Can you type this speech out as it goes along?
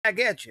back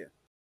at you.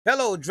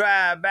 Hello,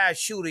 drive-by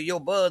shooter, your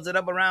buzz it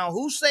up around.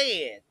 Who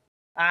said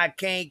I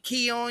can't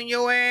key on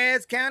your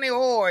ass, County,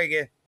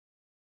 Oregon?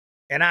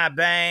 And I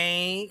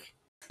bang.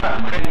 Get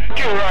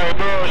right,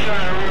 bro.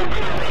 Shine real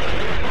good.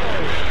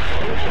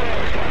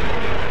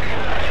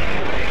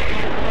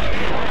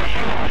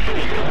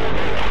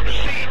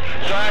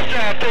 So I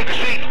try to take a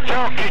seat and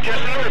talk to you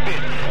just a little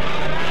bit.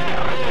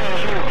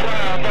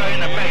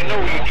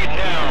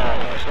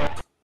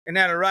 And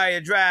that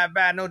Araya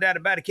drive-by, no doubt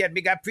about it, Cat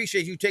Big. I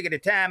appreciate you taking the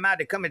time out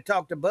to come and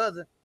talk to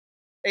Buzzer.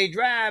 Hey,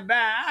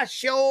 drive-by, I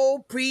sure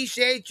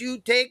appreciate you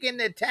taking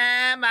the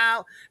time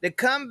out to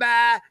come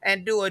by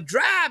and do a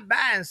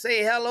drive-by and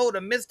say hello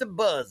to Mr.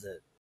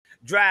 Buzzer.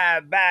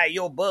 Drive-by,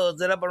 your buzz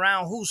it up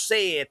around. Who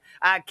said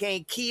I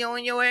can't key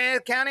on your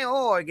ass, County,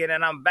 Oregon?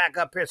 And I'm back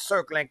up here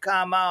circling.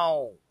 Come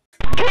on.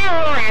 Chill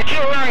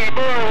right,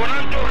 bro. When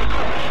I'm doing the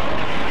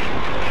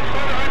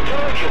I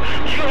told you,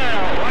 you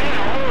have a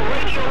whole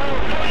radio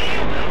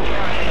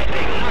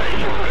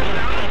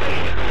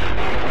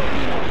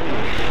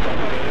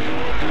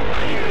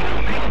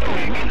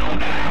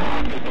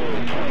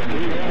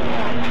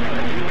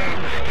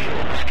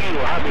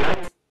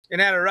And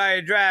that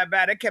Araya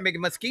drive-by, that can't make a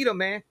mosquito,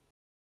 man.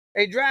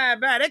 Hey,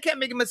 drive-by, that can't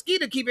make a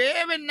mosquito keep it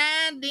every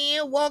now and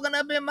then walking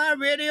up in my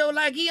radio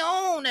like he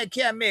own that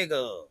cat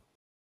maker.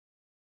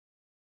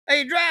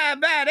 Hey,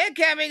 drive-by, that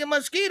cat make a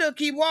mosquito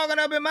keep walking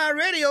up in my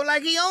radio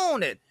like he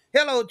own it.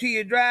 Hello to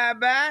you,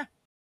 drive-by.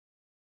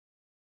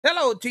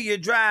 Hello to you,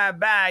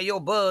 drive-by, your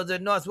buzz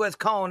at Northwest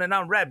Cone, and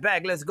I'm right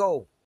back. Let's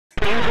go.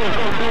 I'm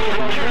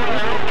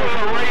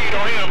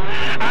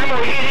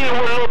gonna hit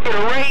him with a little bit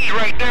of range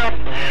right now.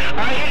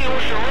 I hit him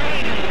with some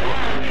range.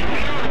 He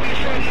ought to be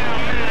sitting down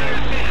there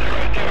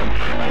right there.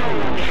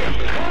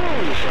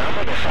 I'm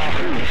in the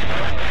southeast,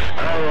 man.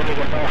 I don't want to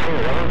get back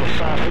here. I'm in the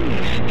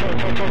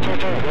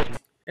southeast.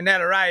 And that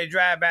Araya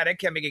drive-by, that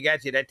cat maker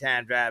got you that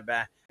time,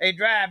 drive-by. Hey,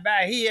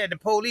 drive-by, he had the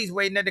police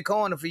waiting at the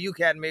corner for you,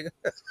 cat maker.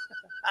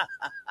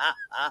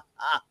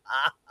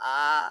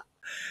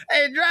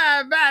 Hey,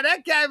 drive-by,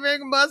 that cat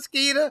maker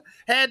mosquito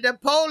had the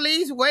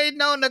police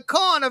waiting on the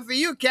corner for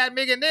you, cat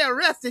maker, and they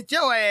arrested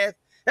your ass.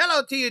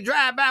 Hello to you,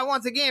 drive-by.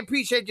 Once again,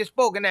 appreciate you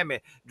spoken at me.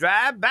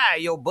 Drive-by,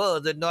 your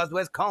buzz at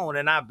Northwest Cone,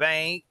 and I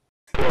bang.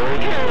 All right,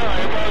 man.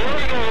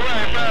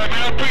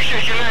 I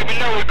appreciate you letting me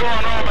know what's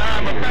going on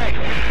behind my back.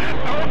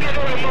 I don't get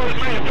no emotion,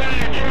 man. If I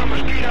didn't tell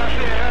mosquito, I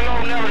said hello,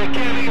 never to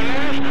cat maker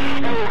ass.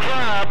 Oh,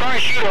 drive-by,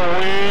 she don't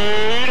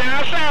way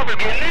down south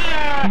again.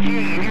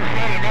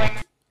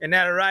 And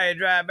that Araya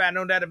drive-by,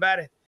 no doubt about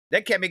it.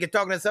 That cat maker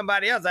talking to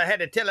somebody else. I had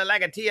to tell her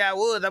like a T.I.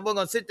 was. I wasn't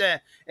going to sit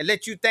there and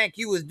let you think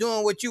you was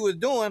doing what you was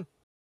doing.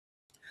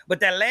 But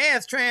that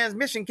last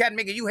transmission, cat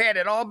maker, you had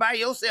it all by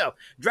yourself.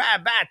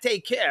 Drive-by,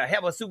 take care.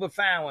 Have a super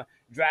fine one.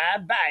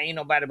 Drive-by, ain't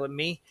nobody but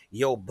me.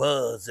 Your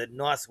buzz at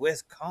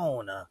Northwest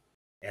Corner.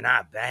 And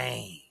I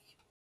bang.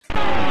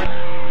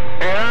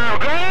 Yeah,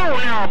 go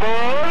now,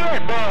 boy.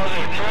 Buzz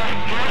at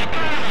Northwest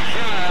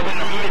Corner. In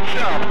the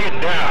mid-south, get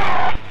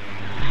down.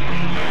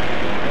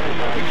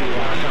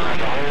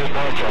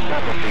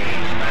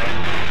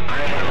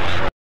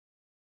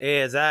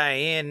 As I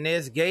end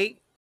this gate,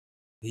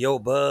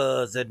 your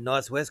buzz at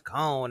Northwest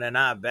Cone, and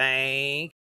I bang.